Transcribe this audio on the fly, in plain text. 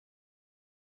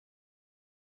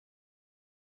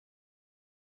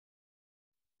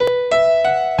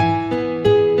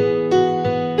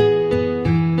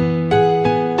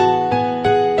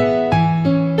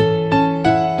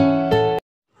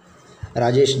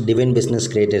Rajesh divine business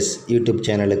creators YouTube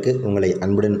சேனலுக்கு உங்களை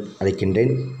அன்புடன்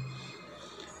அழைக்கின்றேன்.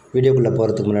 வீடியோக்குள்ளே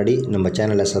போகிறதுக்கு முன்னாடி நம்ம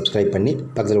சேனலை சப்ஸ்கிரைப் பண்ணி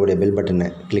பக்கத்தில் உடைய பெல் பட்டனை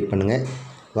கிளிக் பண்ணுங்கள்.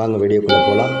 வாங்க வீடியோக்குள்ளே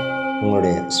போகலாம்.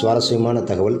 உங்களுடைய சுவாரஸ்யமான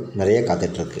தகவல் நிறைய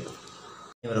காத்துட்ருக்கு.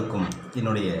 அனைவருக்கும்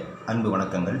என்னுடைய அன்பு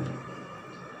வணக்கங்கள்.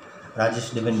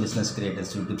 Rajesh divine business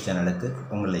creators YouTube சேனலுக்கு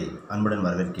உங்களை அன்புடன்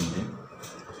வரவேற்கின்றேன்.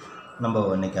 நம்ம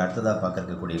இன்றைக்கி அடுத்ததாக பார்க்க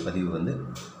இருக்கக்கூடிய பதிவு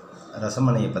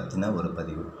ரசமணையை பற்றின ஒரு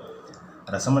பதிவு.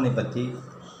 ரசமணை பற்றி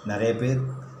நிறைய பேர்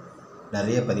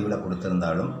நிறைய பதிவில்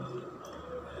கொடுத்துருந்தாலும்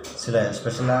சில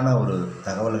ஸ்பெஷலான ஒரு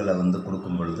தகவல்களை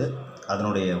கொடுக்கும் பொழுது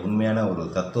அதனுடைய உண்மையான ஒரு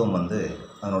தத்துவம்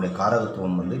அதனுடைய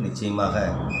காரகத்துவம் நிச்சயமாக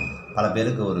பல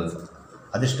பேருக்கு ஒரு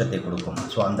அதிர்ஷ்டத்தை கொடுக்கும்.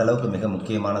 ஸோ அந்தளவுக்கு மிக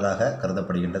முக்கியமானதாக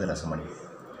கருதப்படுகின்றது ரசமணி.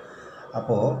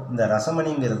 அப்போது இந்த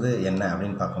ரசமணிங்கிறது என்ன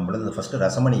அப்படின்னு பார்க்கும்பொழுது, ஃபஸ்ட்டு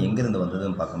ரசமணி எங்கிருந்து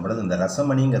வந்ததுன்னு பார்க்கும்பொழுது, இந்த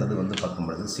ரசமணிங்கிறது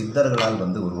பார்க்கும்பொழுது சித்தர்களால்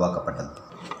உருவாக்கப்பட்டது.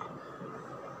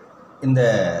 இந்த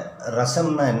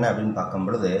ரசம்னா என்ன அப்படின்னு பார்க்கும்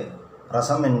பொழுது,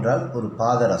 ரசம் என்றால் ஒரு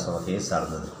பாதரச வகையை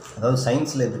சார்ந்தது. அதாவது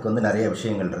சயின்ஸில் இதுக்கு நிறைய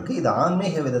விஷயங்கள் இருக்குது. இது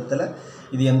ஆன்மீக விதத்தில்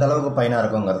இது எந்த அளவுக்கு பயனாக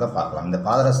இருக்குங்கிறத பார்க்கலாம். இந்த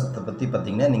பாதரசத்தை பற்றி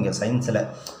பார்த்திங்கன்னா நீங்கள் சயின்ஸில்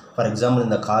ஃபார் எக்ஸாம்பிள்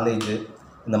இந்த காலேஜு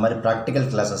இந்த மாதிரி ப்ராக்டிக்கல்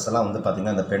கிளாஸஸ் எல்லாம்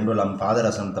பார்த்திங்கன்னா இந்த பெண்டுலம்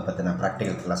பாதரசத்தை பற்றின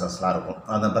ப்ராக்டிக்கல் கிளாஸஸ்லாம் இருக்கும்.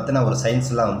 அதை பற்றின ஒரு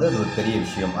சயின்ஸ்லாம் அது ஒரு பெரிய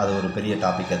விஷயம், அது ஒரு பெரிய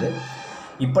டாபிக். அது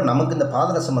இப்போ நமக்கு இந்த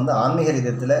பாதரசம் ஆன்மீக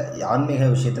ரீதியத்தில்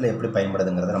ஆன்மீக விஷயத்தில் எப்படி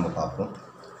பயன்படுதுங்கிறத நம்ம பார்ப்போம்.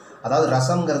 அதாவது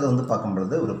ரசம்ங்கிறது பார்க்கும்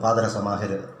பொழுது ஒரு பாதரசமாக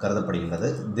கருதப்படுகின்றது.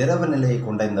 திரவ நிலையை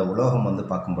கொண்ட இந்த உலோகம்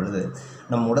பார்க்கும் பொழுது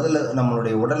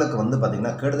நம்மளுடைய உடலுக்கு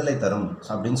பார்த்திங்கன்னா கெடுதலை தரும்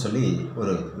அப்படின்னு சொல்லி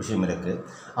ஒரு விஷயம் இருக்குது.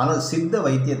 ஆனால் சித்த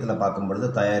வைத்தியத்தில் பார்க்கும் பொழுது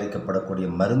தயாரிக்கப்படக்கூடிய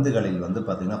மருந்துகளில்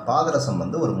பார்த்திங்கன்னா பாதரசம்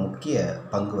ஒரு முக்கிய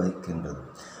பங்கு வகிக்கின்றது.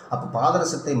 அப்போ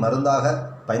பாதரசத்தை மருந்தாக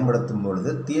பயன்படுத்தும்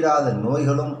பொழுது தீராத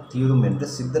நோய்களும் தீரும் என்று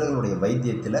சித்தர்களுடைய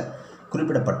வைத்தியத்தில்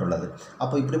குறிப்பிடப்பட்டுள்ளது.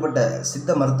 அப்போ இப்படிப்பட்ட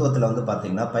சித்த மருத்துவத்தில்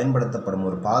பார்த்திங்கன்னா பயன்படுத்தப்படும்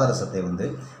ஒரு பாதரசத்தை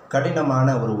கடினமான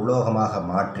ஒரு உலோகமாக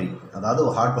மாற்றி, அதாவது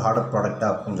ஒரு ஹார்ட்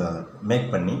ப்ராடக்டாக கொஞ்சம் மேக்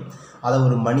பண்ணி அதை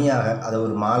ஒரு மணியாக, அதை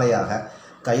ஒரு மாலையாக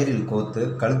கயிறில் கோத்து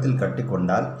கழுத்தில் கட்டி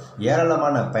கொண்டால்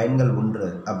ஏராளமான பயன்கள் உண்டு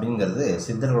அப்படிங்கிறது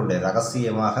சித்தர்களுடைய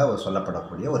ரகசியமாக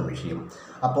சொல்லப்படக்கூடிய ஒரு விஷயம்.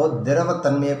 அப்போது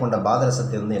திரவத்தன்மையை கொண்ட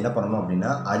பாதரசத்தை என்ன பண்ணணும்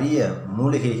அப்படின்னா, அரிய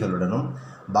மூலிகைகளுடனும்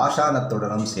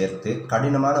பாஷாணத்துடனும் சேர்த்து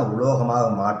கடினமான உலோகமாக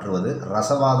மாற்றுவது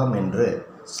ரசவாதம் என்று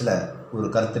சில ஒரு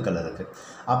கருத்துக்கள் இருக்குது.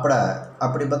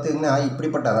 அப்படி பார்த்திங்கன்னா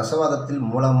இப்படிப்பட்ட ரசவாதத்தில்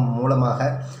மூலமாக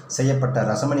செய்யப்பட்ட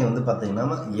ரசமணி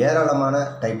பார்த்திங்கன்னா ஏராளமான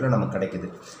டைப்பில் நமக்கு கிடைக்குது.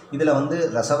 இதில்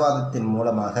ரசவாதத்தின்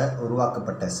மூலமாக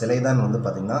உருவாக்கப்பட்ட சிலை தான்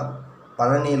பார்த்திங்கன்னா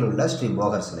பழனியில் உள்ள ஸ்ரீ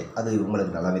போகர் சிலை. அது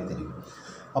உங்களுக்கு நல்லாவே தெரியும்.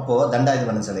 அப்போது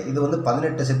தண்டாயுதபாணி சிலை இது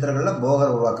 18 சித்தர்களில்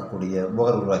போகர்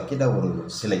உருவாக்கிட்ட ஒரு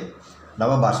சிலை,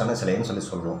 நவபாஷண சிலைன்னு சொல்லி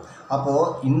சொல்லுவோம்.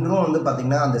 அப்போது இன்றும்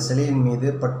பார்த்திங்கன்னா அந்த சிலையின் மீது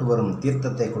பட்டு வரும்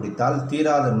தீர்த்தத்தை குடித்தால்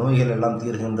தீராத நோய்கள் எல்லாம்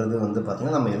தீர்கின்றது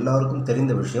பார்த்திங்கன்னா நம்ம எல்லோருக்கும்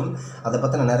தெரிந்த விஷயம். அதை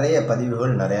பற்றின நிறைய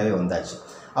பதிவுகள் நிறையாவே வந்தாச்சு.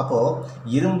 அப்போது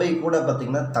இரும்பை கூட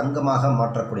பார்த்திங்கன்னா தங்கமாக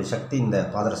மாற்றக்கூடிய சக்தி இந்த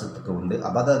பாதரசத்துக்கு உண்டு.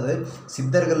 அதாவது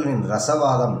சித்தர்களின்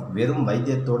ரசவாதம் வெறும்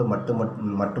வைத்தியத்தோடு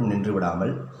மட்டும் நின்று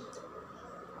விடாமல்,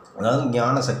 அதாவது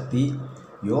ஞான சக்தி,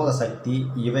 யோக சக்தி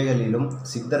இவைகளிலும்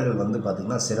சித்தர்கள்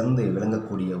பார்த்திங்கன்னா சிறந்து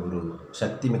விளங்கக்கூடிய ஒரு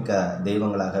சக்தி மிக்க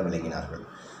தெய்வங்களாக விளங்கினார்கள்.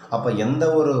 அப்போ எந்த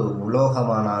ஒரு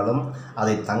உலோகமானாலும்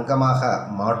அதை தங்கமாக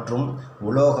மாற்றும்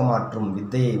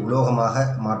உலோகமாக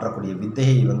மாற்றக்கூடிய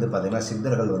வித்தையை பார்த்திங்கன்னா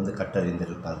சித்தர்கள்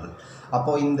கற்றறிந்திருப்பார்கள்.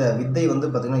 அப்போது இந்த வித்தை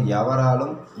பார்த்திங்கன்னா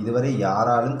எவராலும் இதுவரை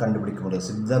யாராலும் கண்டுபிடிக்க முடியாது.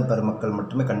 சித்த பெருமக்கள்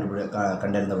மட்டுமே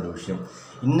கண்டறிந்த ஒரு விஷயம்.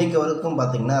 இன்றைக்கு வரைக்கும்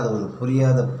பார்த்திங்கன்னா அது ஒரு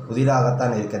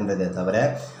புதிராகத்தான் இருக்கின்றதே தவிர,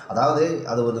 அதாவது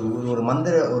அது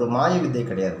ஒரு மாய வித்தை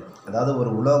கிடையாது. அதாவது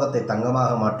ஒரு உலோகத்தை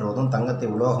தங்கமாக மாற்றுவதும் தங்கத்தை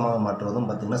உலோகமாக மாற்றுவதும்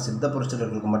பார்த்திங்கன்னா சித்த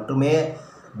புருஷர்களுக்கு மட்டுமே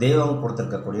தெய்வம்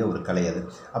கொடுத்துருக்கக்கூடிய ஒரு கலை அது.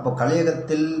 அப்போ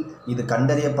கலியுகத்தில் இது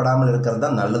கண்டறியப்படாமல் இருக்கிறது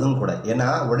தான் நல்லதும் கூட. ஏன்னா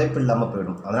உழைப்பு இல்லாமல்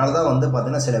போயிடும். அதனால தான்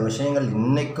பார்த்திங்கன்னா சில விஷயங்கள்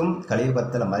இன்றைக்கும்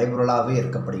கலியுகத்தில் மறைபொருளாகவே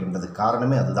இருக்கப்படுகின்றது.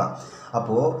 காரணமே அதுதான்.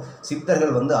 அப்போது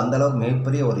சித்தர்கள் அந்தளவுக்கு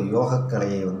மிகப்பெரிய ஒரு யோக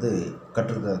கலையை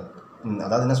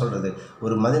அதாவது என்ன சொல்கிறது,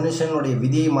 ஒரு மனுஷனுடைய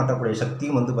விதியை மாற்றக்கூடிய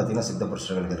சக்தியும் பார்த்திங்கன்னா சித்த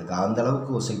புருஷர்களுக்கு இருக்குது.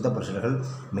 அந்தளவுக்கு சித்த புருஷர்கள்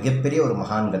மிகப்பெரிய ஒரு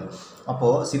மகான்கள்.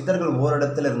 அப்போது சித்தர்கள்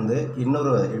ஓரிடத்திலிருந்து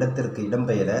இன்னொரு இடத்திற்கு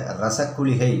இடம்பெயர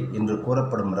ரசக்குளிகை என்று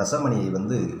கூறப்படும் ரசமணியை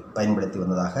பயன்படுத்தி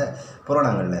வந்ததாக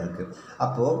புராணங்களில் இருக்குது.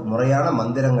 அப்போது முறையான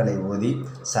மந்திரங்களை ஓதி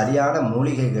சரியான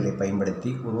மூலிகைகளை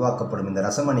பயன்படுத்தி உருவாக்கப்படும் இந்த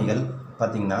ரசமணிகள்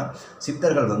பார்த்திங்கன்னா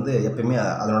சித்தர்கள் எப்பயுமே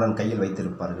அதனுடன் கையில்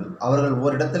வைத்திருப்பார்கள். அவர்கள்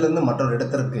ஓரிடத்திலிருந்து மற்றொரு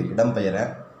இடத்திற்கு இடம்பெயர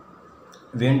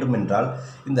வேண்டுமென்றால்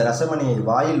இந்த ரசமணியை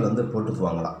வாயில்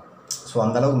போட்டுக்குவாங்களாம். ஸோ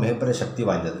அந்தளவுக்கு மிகப்பெரிய சக்தி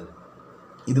வாய்ந்தது.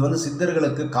 இது வந்து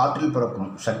சித்தர்களுக்கு காற்றில் பிறக்கும்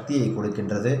சக்தியை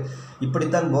கொடுக்கின்றது.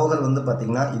 இப்படித்தான் போகர் வந்து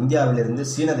பார்த்திங்கன்னா இந்தியாவிலிருந்து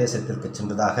சீன தேசத்திற்கு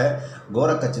சென்றதாக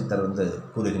கோரக்க சித்தர் வந்து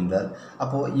கூறுகின்றார்.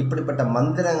 அப்போது இப்படிப்பட்ட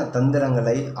மந்திர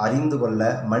தந்திரங்களை அறிந்து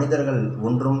கொள்ள மனிதர்கள்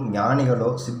ஒன்றும்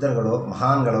ஞானிகளோ சித்தர்களோ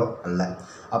மகான்களோ அல்ல.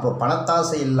 அப்போது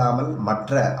பணத்தாசை இல்லாமல்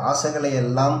மற்ற ஆசைகளை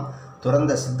எல்லாம்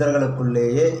துறந்த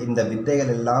சித்தர்களுக்குள்ளேயே இந்த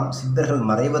வித்தைகள் எல்லாம் சித்தர்கள்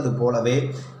மறைவது போலவே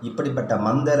இப்படிப்பட்ட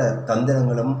மந்திர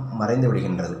தந்திரங்களும் மறைந்து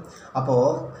விடுகின்றது.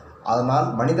 அப்போது அதனால்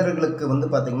மனிதர்களுக்கு வந்து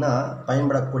பார்த்திங்கன்னா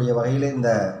பயன்படக்கூடிய வகையில் இந்த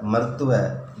மருத்துவ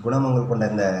குணங்கள்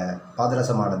கொண்ட இந்த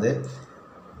பாதரசமானது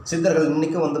சித்தர்கள்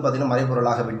இன்றைக்கும் வந்து பார்த்திங்கன்னா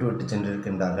மறைபொருளாக விட்டு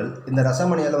சென்றிருக்கின்றார்கள். இந்த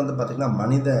ரசமணியால் வந்து பார்த்திங்கன்னா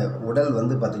மனித உடல்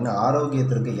வந்து பார்த்திங்கன்னா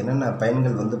ஆரோக்கியத்திற்கு என்னென்ன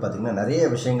பயன்கள் வந்து பார்த்திங்கன்னா நிறைய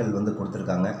விஷயங்கள் வந்து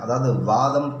கொடுத்துருக்காங்க. அதாவது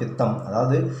வாதம் பித்தம்,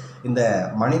 அதாவது இந்த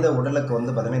மனித உடலுக்கு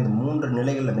வந்து பார்த்திங்கன்னா இந்த 3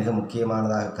 நிலைகளில் மிக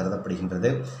முக்கியமானதாக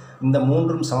கருதப்படுகின்றது. இந்த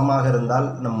 3ம் சமமாக இருந்தால்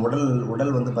நம்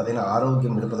உடல் வந்து பார்த்திங்கன்னா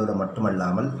ஆரோக்கியம் இருப்பதோடு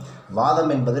மட்டுமல்லாமல்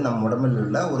வாதம் என்பது நம் உடம்பில்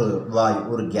உள்ள ஒரு வாயு,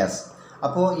 ஒரு கேஸ்.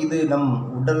 அப்போது இது நம்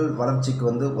உடல் வளர்ச்சிக்கு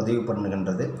வந்து உதவி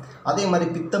பண்ணுகின்றது. அதே மாதிரி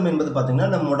பித்தம் என்பது பார்த்திங்கன்னா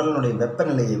நம் உடலினுடைய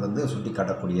வெப்பநிலையை வந்து சுட்டி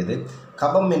காட்டக்கூடியது.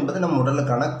 கபம் என்பது நம்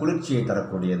உடலுக்கான குளிர்ச்சியை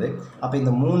தரக்கூடியது. அப்போ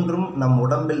இந்த 3ம் நம்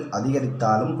உடம்பில்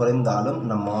அதிகரித்தாலும் குறைந்தாலும்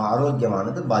நம்ம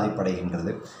ஆரோக்கியமானது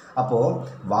பாதிப்படைகின்றது. அப்போது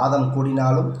வாதம்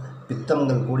கூடினாலும்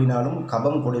பித்தங்கள் கூடினாலும்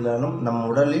கபம் கூடினாலும் நம்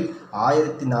உடலில்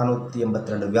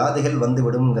 1482 வியாதிகள் வந்து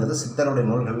விடுங்கிறது சித்தருடைய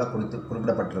நூல்களில்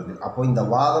குறிப்பிடப்பட்டிருக்கு. அப்போது இந்த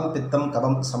வாதம் பித்தம்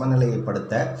கபம்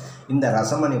சமநிலையைப்படுத்த இந்த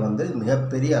ரசமணி வந்து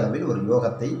மிகப்பெரிய அளவில் ஒரு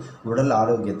யோகத்தை உடல்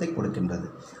ஆரோக்கியத்தை கொடுக்கின்றது.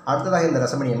 அடுத்ததாக இந்த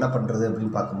ரசமணி என்ன பண்ணுறது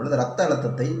அப்படின்னு பார்க்கும்பொழுது இரத்த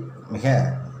அழுத்தத்தை மிக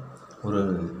ஒரு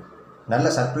நல்ல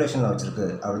சர்க்குலேஷனில் வச்சுருக்கு.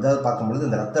 அப்படிதாவது பார்க்கும்பொழுது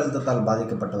இந்த ரத்த அழுத்தத்தால்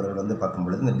பாதிக்கப்பட்டவர்கள் வந்து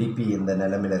பார்க்கும்பொழுது இந்த பிபி இந்த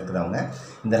நிலைமையில் இருக்கிறவங்க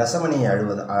இந்த ரசமணியை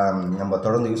நம்ம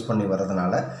தொடர்ந்து யூஸ் பண்ணி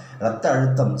வர்றதுனால இரத்த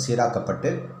அழுத்தம்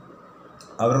சீராக்கப்பட்டு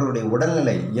அவர்களுடைய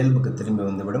உடல்நிலை இயல்புக்கு திரும்பி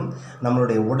வந்துவிடும்.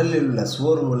 நம்மளுடைய உடலில் உள்ள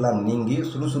சோர்வுலாம் நீங்கி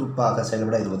சுறுசுறுப்பாக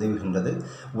செயல்பட இது உதவுகின்றது.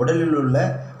 உடலில் உள்ள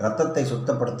இரத்தத்தை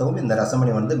சுத்தப்படுத்தவும் இந்த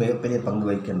ரசமணி வந்து மிகப்பெரிய பங்கு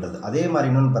வகிக்கின்றது. அதே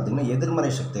மாதிரி இன்னொன்று பார்த்திங்கன்னா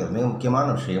எதிர்மறை சக்திகள் மிக முக்கியமான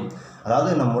விஷயம். அதாவது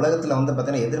நம்ம உலகத்தில் வந்து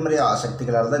பார்த்திங்கன்னா எதிர்மறை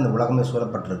சக்திகளால் தான் இந்த உலகமே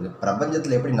சூழப்பட்டிருக்கு.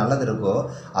 பிரபஞ்சத்தில் எப்படி நல்லது இருக்கோ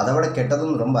அதை விட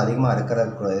கெட்டதும் ரொம்ப அதிகமாக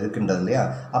இருக்கின்றது இல்லையா?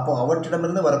 அப்போது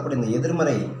அவற்றிடமிருந்து வரக்கூடிய இந்த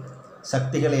எதிர்மறை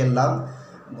சக்திகளை எல்லாம்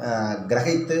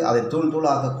கிரகித்து அதை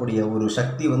தூளாக்கக்கூடிய ஒரு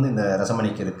சக்தி வந்து இந்த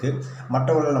ரசமணிக்கு இருக்குது.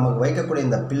 மற்றவர்கள் நமக்கு வைக்கக்கூடிய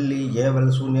இந்த பில்லி ஏவல்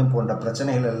சூன்யம் போன்ற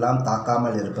பிரச்சனைகள் எல்லாம்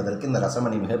தாக்காமல் இருப்பதற்கு இந்த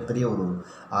ரசமணி மிகப்பெரிய ஒரு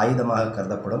ஆயுதமாக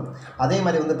கருதப்படும். அதே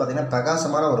மாதிரி வந்து பார்த்திங்கன்னா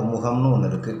பிரகாசமான ஒரு முகம்னு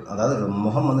ஒன்று இருக்குது. அதாவது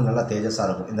முகம் வந்து நல்லா தேஜஸாக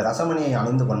இருக்கும். இந்த ரசமணியை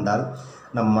அணிந்து கொண்டால்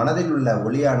நம் மனதில் உள்ள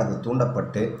ஒளியானது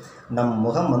தூண்டப்பட்டு நம்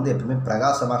முகம் வந்து எப்பவுமே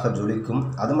பிரகாசமாக ஜொலிக்கும்.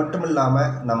 அது மட்டும்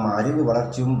இல்லாமல் நம்ம அறிவு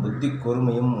வளர்ச்சியும் புத்தி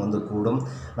கூர்மையும் வந்து கூடும்.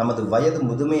 நமது வயது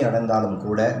முதுமை அடைந்தாலும்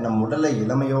கூட நம் உடலை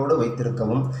இளமையோடு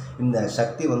வைத்திருக்கவும் இந்த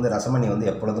சக்தி வந்து ரசமணி வந்து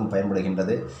எப்பொழுதும்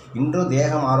பயன்படுகின்றது. இன்றும்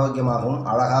தேகம் ஆரோக்கியமாகவும்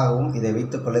அழகாகவும் இதை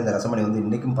வைத்துக்கொள்ள இந்த ரசமணி வந்து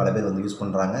இன்றைக்கும் பல பேர் வந்து யூஸ்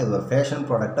பண்ணுறாங்க. இது ஒரு ஃபேஷன்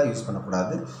ப்ராடக்டாக யூஸ்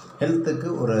பண்ணக்கூடாது.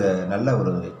 ஹெல்த்துக்கு ஒரு நல்ல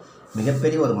ஒரு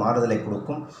மிகப்பெரிய ஒரு மாறுதலை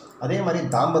கொடுக்கும். அதே மாதிரி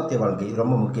தாம்பத்திய வாழ்க்கை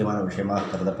ரொம்ப முக்கியமான விஷயமாக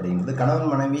கருதப்படுகின்றது.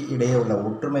 கணவன் மனைவி இடையே உள்ள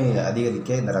ஒற்றுமையை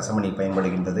அதிகரிக்க இந்த ரசமணி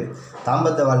பயன்படுகின்றது.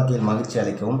 தாம்பத்திய வாழ்க்கையில் மகிழ்ச்சி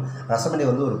அளிக்கவும் ரசமணி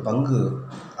வந்து ஒரு பங்கு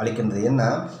அளிக்கின்றது. ஏன்னா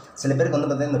சில பேருக்கு வந்து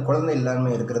பார்த்திங்கன்னா இந்த குழந்தை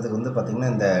இல்லாமல் இருக்கிறதுக்கு வந்து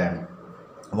பார்த்திங்கன்னா இந்த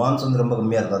வான்ஸ் வந்து ரொம்ப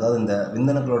கம்மியாக இருக்கும். அதாவது இந்த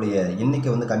விந்தணுக்களுடைய எண்ணிக்கை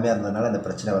வந்து கம்மியாக இருந்ததுனால இந்த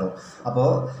பிரச்சனை வரும்.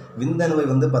 அப்போது விந்தணுவை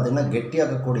வந்து பார்த்திங்கன்னா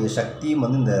கெட்டியாக்கக்கூடிய சக்தியும்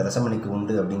வந்து இந்த ரசமணிக்கு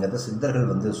உண்டு அப்படிங்கிறத சித்தர்கள்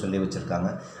வந்து சொல்லி வச்சுருக்காங்க.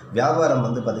 வியாபாரம்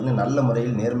வந்து பார்த்திங்கன்னா நல்ல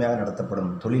முறையில் நேர்மையாக நடத்தப்படும்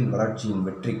தொழில் வளர்ச்சியின்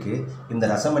வெற்றிக்கு இந்த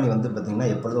ரசமணி வந்து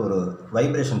பார்த்திங்கன்னா எப்பொழுதும் ஒரு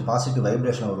வைப்ரேஷன் பாசிட்டிவ்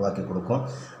வைப்ரேஷனை உருவாக்கி கொடுக்கும்.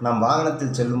 நாம்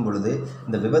வாகனத்தில் செல்லும் பொழுது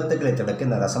இந்த விபத்துக்களை தடுக்க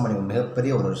இந்த ரசமணி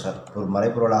மிகப்பெரிய ஒரு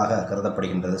மறைபொருளாக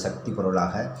கருதப்படுகின்றது, சக்தி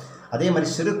பொருளாக. அதே மாதிரி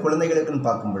சிறு குழந்தைகளுக்குன்னு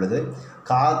பார்க்கும் பொழுது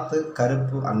காற்று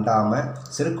கருப்பு அண்டாமல்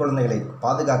சிறு குழந்தைகளை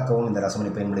பாதுகாக்கவும் இந்த ரசமணி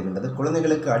பயன்படுகின்றது.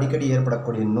 குழந்தைகளுக்கு அடிக்கடி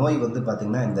ஏற்படக்கூடிய நோய் வந்து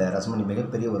பார்த்திங்கன்னா இந்த ரசமணி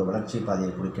மிகப்பெரிய ஒரு வளர்ச்சி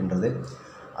பாதையை கொடுக்கின்றது.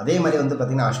 அதே மாதிரி வந்து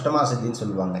பார்த்திங்கன்னா அஷ்டமா சித்தின்னு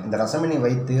சொல்லுவாங்க. இந்த ரசமணி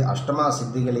வைத்து அஷ்டமா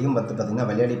சித்திகளையும் வந்து பார்த்திங்கன்னா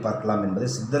விளையாடி பார்க்கலாம்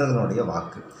என்பது சித்தர்களுடைய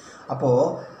வாக்கு.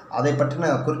 அப்போது அதை பற்றின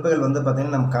குறிப்புகள் வந்து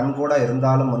பார்த்திங்கன்னா நம்ம கண் கூட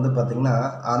இருந்தாலும் வந்து பார்த்திங்கன்னா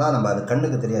ஆனால் நம்ம அது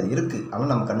கண்ணுக்கு தெரியாது, இருக்குது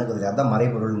ஆனால் நம்ம கண்ணுக்கு தெரியாது. அதுதான்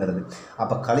மறைபொருள்ங்கிறது.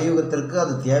 அப்போ கலியுகத்திற்கு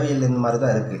அது தேவையில்லை இந்த மாதிரி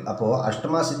தான் இருக்குது. அப்போது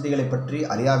அஷ்டமா சித்திகளை பற்றி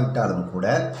அறியாவிட்டாலும்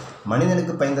கூட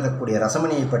மனிதனுக்கு பயன்படக்கூடிய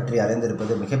ரசமணியை பற்றி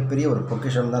அறிந்திருப்பது மிகப்பெரிய ஒரு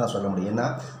பொக்கிஷம் தான் நான் சொல்ல முடியும். ஏன்னா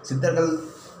சித்தர்கள்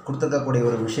கொடுத்துருக்கக்கூடிய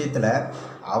ஒரு விஷயத்தில்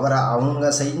அவங்க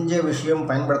செஞ்ச விஷயம்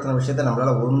பயன்படுத்தின விஷயத்தை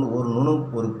நம்மளால்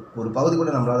ஒரு பகுதி கூட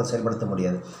நம்மளால் செயல்படுத்த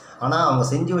முடியாது. ஆனால் அவங்க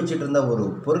செஞ்சு வச்சுட்டு இருந்த ஒரு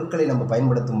பொருட்களை நம்ம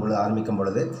ஆரம்பிக்கும்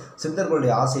பொழுது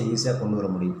சித்தர்களுடைய ஆசையை ஈஸியாக கொண்டு வர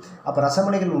முடியும். அப்போ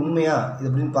ரசமணிகள் உண்மையாக இது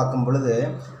அப்படின்னு பார்க்கும் பொழுது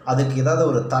அதுக்கு ஏதாவது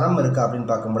ஒரு தரம் இருக்கா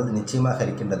அப்படின்னு பார்க்கும் பொழுது நிச்சயமாக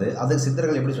இருக்கின்றது. அதுக்கு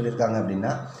சித்தர்கள் எப்படி சொல்லியிருக்காங்க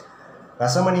அப்படின்னா,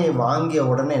 ரசமணியை வாங்கிய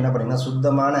உடனே என்ன பண்ணிங்கன்னா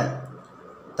சுத்தமான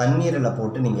தண்ணீரில்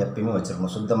போட்டு நீங்கள் எப்பயுமே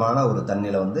வச்சுருக்கணும். சுத்தமான ஒரு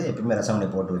தண்ணியில் வந்து எப்பயுமே ரசமணி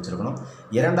போட்டு வச்சுருக்கணும்.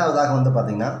 இரண்டாவதாக வந்து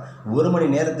பார்த்திங்கன்னா 1 மணி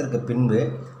நேரத்திற்கு பின்பு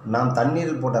நாம்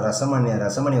தண்ணீரில் போட்ட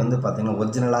ரசமணி வந்து பார்த்திங்கன்னா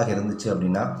ஒரிஜினலாக இருந்துச்சு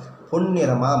அப்படின்னா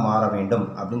பொன்னிறமாக மாற வேண்டும்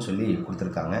அப்படின்னு சொல்லி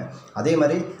கொடுத்துருக்காங்க. அதே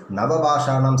மாதிரி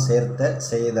நவபாஷானம்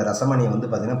செய்த ரசமணி வந்து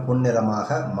பார்த்திங்கன்னா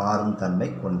பொன்னிறமாக மாறும் தன்மை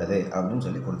கொண்டது அப்படின்னு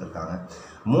சொல்லி கொடுத்துருக்காங்க.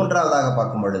 மூன்றாவதாக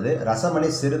பார்க்கும் பொழுது ரசமணி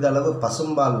சிறிதளவு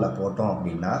பசும்பாலில் போட்டோம்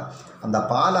அப்படின்னா அந்த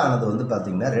பாலானது வந்து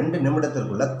பார்த்திங்கன்னா 2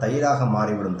 நிமிடத்திற்குள்ளே தயிராக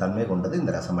மாறிவிடும் தன்மை கொண்டது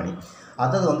இந்த ரசமணி.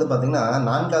 அதாவது வந்து பார்த்திங்கன்னா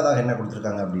நான்காவதாக என்ன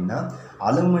கொடுத்துருக்காங்க அப்படின்னா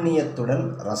அலுமினியத்துடன்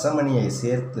ரசமணியை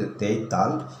சேர்த்து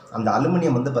தேய்த்தால் அந்த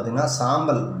அலுமினியம் வந்து பார்த்திங்கன்னா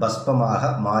சாம்பல்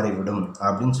பஸ்பமாக மாறிவிடும்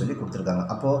அப்படின்னு சொல்லி கொடுத்துருக்காங்க.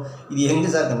 அப்போது இது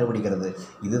எங்கே சார் கண்டுபிடிக்கிறது?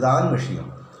 இதுதான்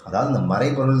விஷயம். அதாவது இந்த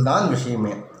மறைபொருள் தான்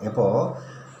விஷயமே. இப்போது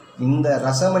இந்த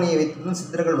ரசமணியை வைத்து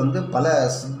சித்தர்கள் வந்து பல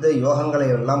சித்த யோகங்களை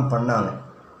எல்லாம் பண்ணாங்க.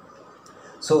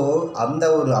 ஸோ அந்த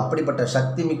ஒரு அப்படிப்பட்ட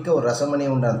சக்தி மிக்க ஒரு ரசமணி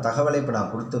உண்டான தகவலை இப்போ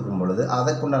நான் கொடுத்துருக்கும் பொழுது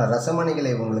அதற்குண்டான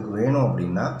ரசமணிகளை உங்களுக்கு வேணும்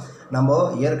அப்படின்னா நம்ம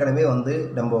ஏற்கனவே வந்து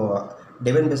நம்ம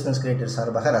டிவைன் பிஸ்னஸ் கிரியேட்டர்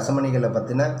சார்பாக ரசமணிகளை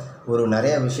பற்றின ஒரு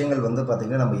நிறைய விஷயங்கள் வந்து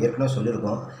பார்த்திங்கன்னா நம்ம ஏற்கனவே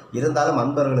சொல்லியிருக்கோம். இருந்தாலும்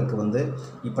அன்பர்களுக்கு வந்து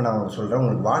இப்போ நான் சொல்கிறேன்,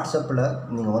 உங்களுக்கு வாட்ஸ்அப்பில்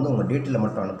நீங்கள் வந்து உங்கள் டீட்டெயிலை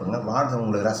மட்டும் அனுப்புங்க.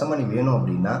 உங்களுக்கு ரசமணி வேணும்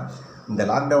அப்படின்னா இந்த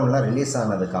லாக்டவுன்லாம் ரிலீஸ்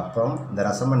ஆனதுக்கப்புறம் இந்த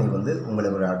ரசமணி வந்து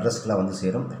உங்களுக்கு ஒரு அட்ரஸ்க்குலாம் வந்து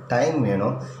சேரும். டைம்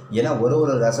வேணும். ஏன்னா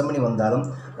ஒரு ரசமணி வந்தாலும்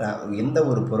எந்த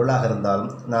ஒரு பொருளாக இருந்தாலும்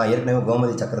நான் ஏற்கனவே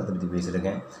கோமதி சக்கரத்தை பற்றி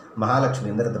பேசியிருக்கேன்,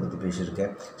 மகாலட்சுமி எந்திரத்தை பற்றி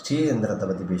பேசியிருக்கேன், ஸ்ரீ எந்திரத்தை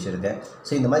பற்றி பேசியிருக்கேன்.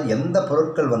 ஸோ இந்த மாதிரி எந்த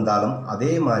பொருட்கள் வந்தாலும்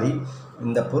அதே மாதிரி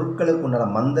இந்த பொருட்களுக்கு உண்டான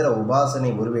மந்திர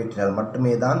உபாசனை உருவேற்றினால்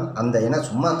மட்டுமே தான் அந்த, ஏன்னா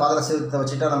சும்மா பாதரசத்தை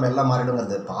வச்சுட்டா நம்ம எல்லாம்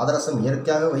மாறிடுங்கிறது. பாதரசம்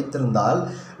இயற்கையாக வைத்திருந்தால்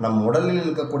நம் உடலில்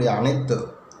இருக்கக்கூடிய அனைத்து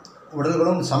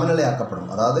உடல்களும்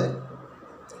சமநிலையாக்கப்படும். அதாவது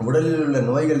உடலில் உள்ள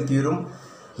நோய்கள் தீரும்,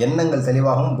 எண்ணங்கள்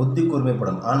தெளிவாகவும், புத்தி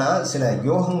கூர்மைப்படும். ஆனால் சில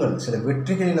யோகங்கள், சில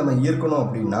வெற்றிகளை நம்ம ஈர்க்கணும்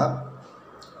அப்படின்னா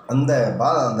அந்த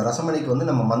ரசமணிக்கு வந்து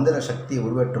நம்ம மந்திர சக்தியை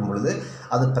உருவேற்றும் பொழுது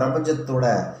அது பிரபஞ்சத்தோட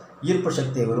ஈர்ப்பு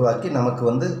சக்தியை உருவாக்கி நமக்கு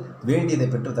வந்து வேண்டியதை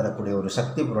பெற்றுத்தரக்கூடிய ஒரு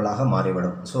சக்தி பொருளாக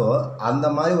மாறிவிடும். ஸோ அந்த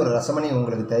மாதிரி ஒரு ரசமணி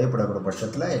உங்களுக்கு தேவைப்படக்கூடிய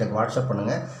பட்சத்தில் எனக்கு வாட்ஸ்அப்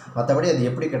பண்ணுங்கள். மற்றபடி அது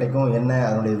எப்படி கிடைக்கும், என்ன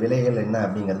அதனுடைய விலைகள் என்ன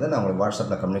அப்படிங்கிறத நான் உங்களுக்கு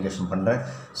வாட்ஸ்அப்பில் கம்யூனிகேஷன் பண்ணுறேன்.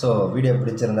 ஸோ வீடியோ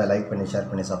பிடிச்சிருந்தால் லைக் பண்ணி, ஷேர்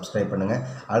பண்ணி, சப்ஸ்கிரைப் பண்ணுங்கள்.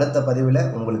 அடுத்த பதிவில்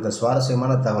உங்களுக்கு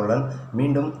சுவாரஸ்யமான தகவலுடன்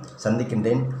மீண்டும்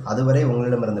சந்திக்கின்றேன். அதுவரை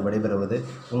உங்களிடமிருந்து விடைபெறுவது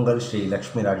உங்கள் ஸ்ரீ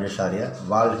லக்ஷ்மி ராஜேஷாரியா.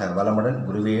 வாழ்க வளமுடன்.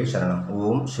 குருவே சரணம்.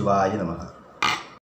 ஓம் சிவாய நமக.